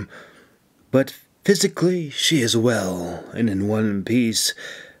time, but physically she is well and in one piece.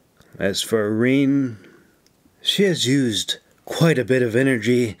 As for Irene, she has used quite a bit of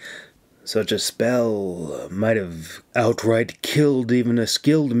energy. Such a spell might have outright killed even a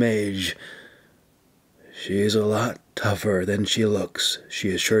skilled mage. She is a lot tougher than she looks," she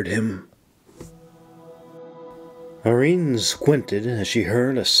assured him. Irene squinted as she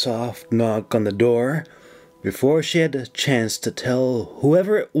heard a soft knock on the door. Before she had a chance to tell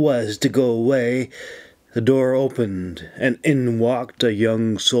whoever it was to go away, the door opened, and in walked a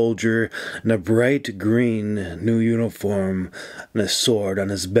young soldier in a bright green new uniform and a sword on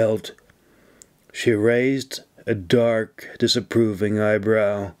his belt. She raised a dark, disapproving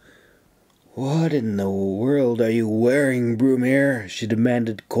eyebrow. "What in the world are you wearing, Brumir?" she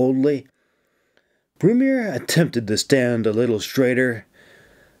demanded coldly. Brumir attempted to stand a little straighter.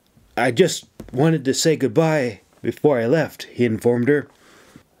 "I just wanted to say goodbye before I left," he informed her.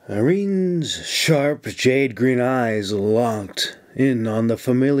 Irene's sharp jade green eyes locked in on the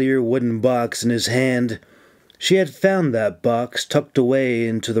familiar wooden box in his hand. She had found that box tucked away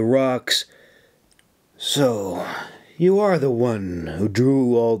into the rocks. "So, you are the one who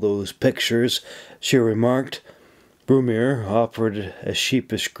drew all those pictures," she remarked. Brumir offered a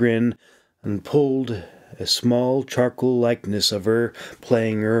sheepish grin and pulled a small charcoal likeness of her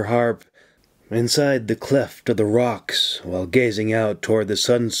playing her harp inside the cleft of the rocks while gazing out toward the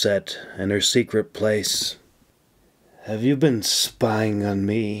sunset and her secret place. "Have you been spying on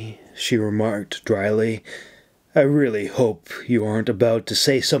me?" she remarked dryly. "I really hope you aren't about to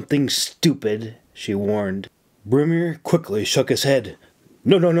say something stupid," she warned. Brumir quickly shook his head.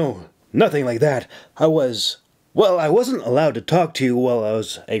 No, nothing like that. I was Well, I wasn't allowed to talk to you while I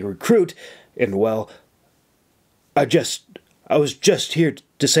was a recruit, and well, I was just here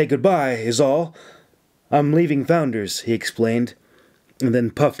to say goodbye, is all. I'm leaving Founders, he explained, and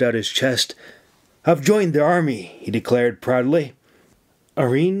then puffed out his chest. I've joined the army, he declared proudly.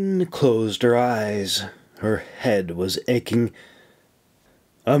 Irene closed her eyes. Her head was aching.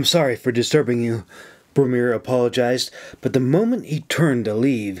 I'm sorry for disturbing you, Bromir apologized, but the moment he turned to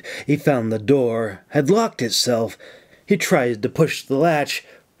leave, he found the door had locked itself. He tried to push the latch,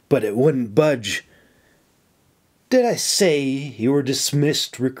 but it wouldn't budge. Did I say you were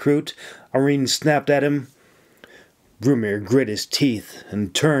dismissed, recruit? Irene snapped at him. Bromir grit his teeth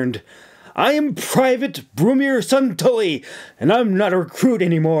and turned. I am Private Bromir Suntully, and I'm not a recruit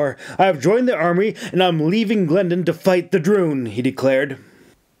anymore. I have joined the army, and I'm leaving Glendon to fight the Droon, he declared.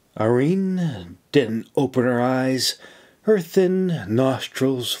 Irene didn't open her eyes. Her thin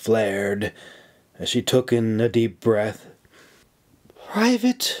nostrils flared as she took in a deep breath.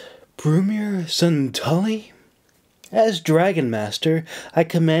 Private Bromir Suntully? As Dragon Master, I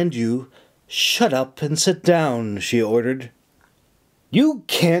command you, shut up and sit down, she ordered. You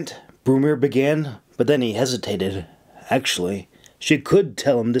can't, Bromir began, but then he hesitated. Actually, she could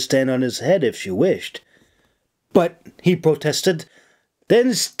tell him to stand on his head if she wished. But, he protested,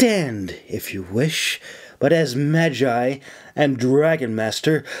 then stand, if you wish. But as Magi and Dragon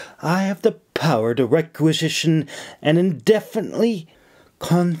Master, I have the power to requisition and indefinitely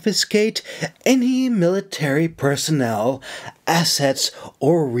confiscate any military personnel, assets,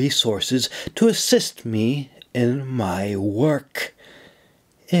 or resources to assist me in my work.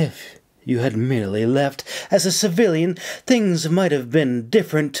 If you had merely left as a civilian, things might have been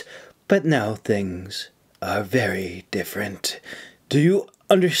different, but now things are very different. Do you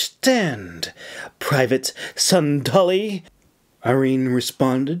understand, Private Suntully? Irene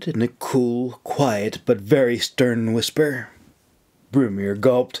responded in a cool, quiet, but very stern whisper. Bromir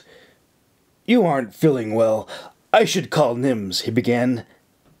gulped. You aren't feeling well. I should call Nims, he began.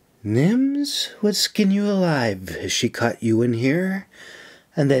 Nims would skin you alive if she caught you in here,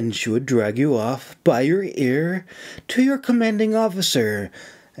 and then she would drag you off by your ear to your commanding officer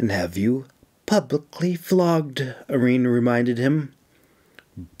and have you publicly flogged, Irene reminded him.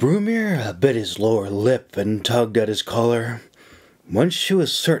 Bromir bit his lower lip and tugged at his collar. Once she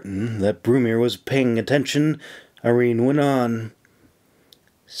was certain that Bromir was paying attention, Irene went on.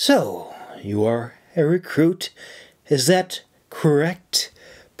 So, you are a recruit, is that correct,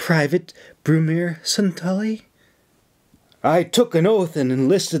 Private Bromir Suntully? I took an oath and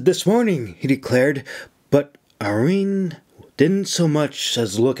enlisted this morning, he declared, but Irene didn't so much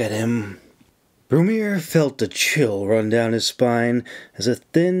as look at him. Bromir felt a chill run down his spine as a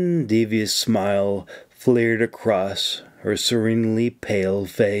thin, devious smile flared across her serenely pale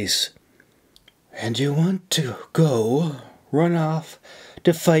face. And you want to run off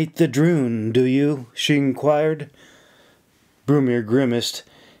to fight the Droon, do you? She inquired. Bromir grimaced.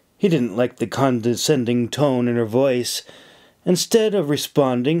 He didn't like the condescending tone in her voice. Instead of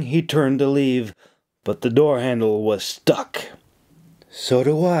responding, he turned to leave, but the door handle was stuck. So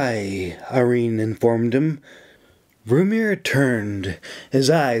do I, Irene informed him. Bromir turned. His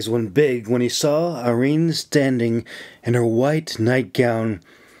eyes went big when he saw Irene standing in her white nightgown,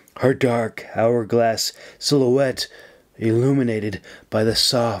 her dark hourglass silhouette illuminated by the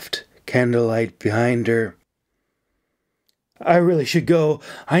soft candlelight behind her. I really should go.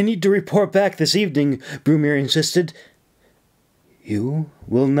 I need to report back this evening, Bromir insisted. You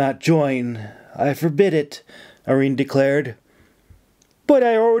will not join. I forbid it, Irene declared. But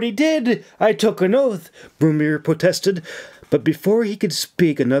I already did. I took an oath, Bromir protested. But before he could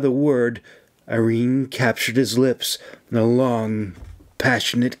speak another word, Irene captured his lips in a long,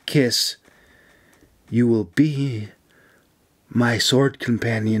 passionate kiss. You will be my sword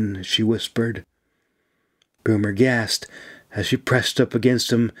companion, she whispered. Bromir gasped as she pressed up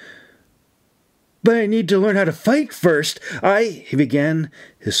against him. But I need to learn how to fight first. He began.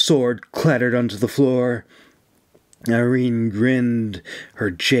 His sword clattered onto the floor. Irene grinned,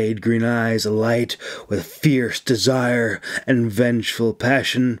 her jade green eyes alight with fierce desire and vengeful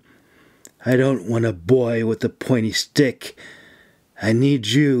passion. I don't want a boy with a pointy stick. I need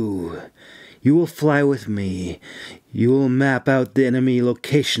you. You will fly with me. You will map out the enemy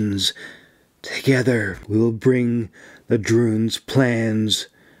locations. Together we will bring the Droon's plans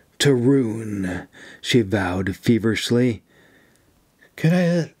to ruin, she vowed feverishly. Could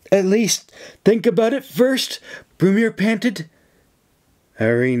I at least think about it first? Bromir panted.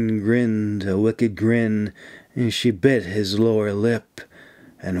 Irene grinned a wicked grin, and she bit his lower lip,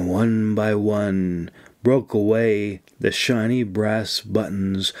 and one by one broke away the shiny brass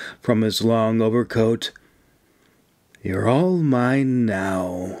buttons from his long overcoat. You're all mine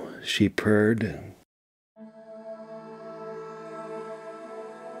now, she purred.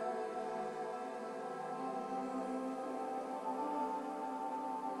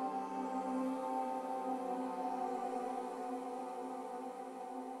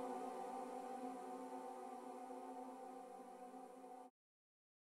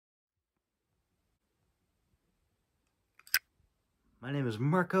 My name is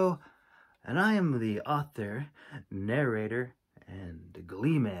Marco, and I am the author, narrator, and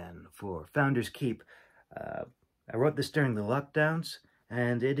glee man for Founders Keep. I wrote this during the lockdowns,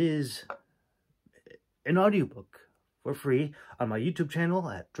 and it is an audiobook for free on my YouTube channel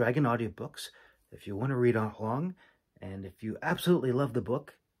at Dragon Audiobooks. If you want to read along, and if you absolutely love the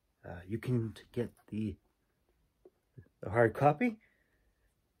book, you can get the hard copy,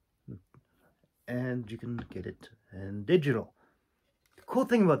 and you can get it in digital. The cool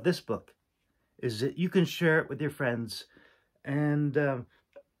thing about this book is that you can share it with your friends. And,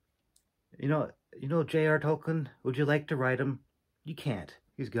 you know J.R. Tolkien, would you like to write him? You can't.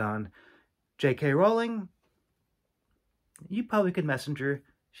 He's gone. J.K. Rowling, you probably could messenger.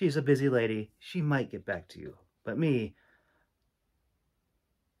 She's a busy lady. She might get back to you. But me,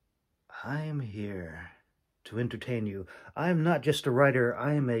 I am here to entertain you. I am not just a writer.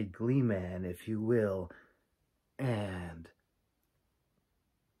 I am a glee man, if you will. And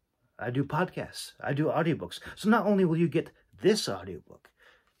I do podcasts. I do audiobooks. So not only will you get this audiobook,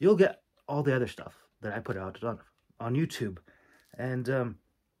 you'll get all the other stuff that I put out on YouTube. And the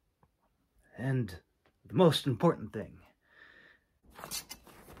most important thing,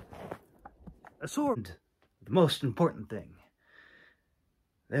 a sword. The most important thing,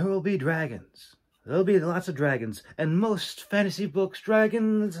 there will be dragons. There'll be lots of dragons. And most fantasy books,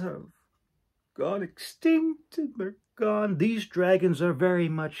 dragons have gone extinct. They're gone. These dragons are very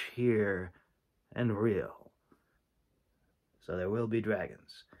much here and real. So there will be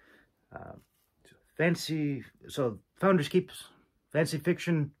dragons. So Founders Keep, fancy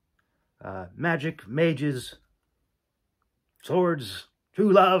fiction, magic, mages, swords,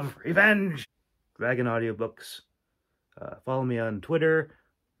 true love, revenge, Dragon Audiobooks. Follow me on Twitter,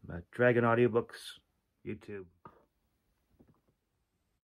 Dragon Audiobooks, YouTube.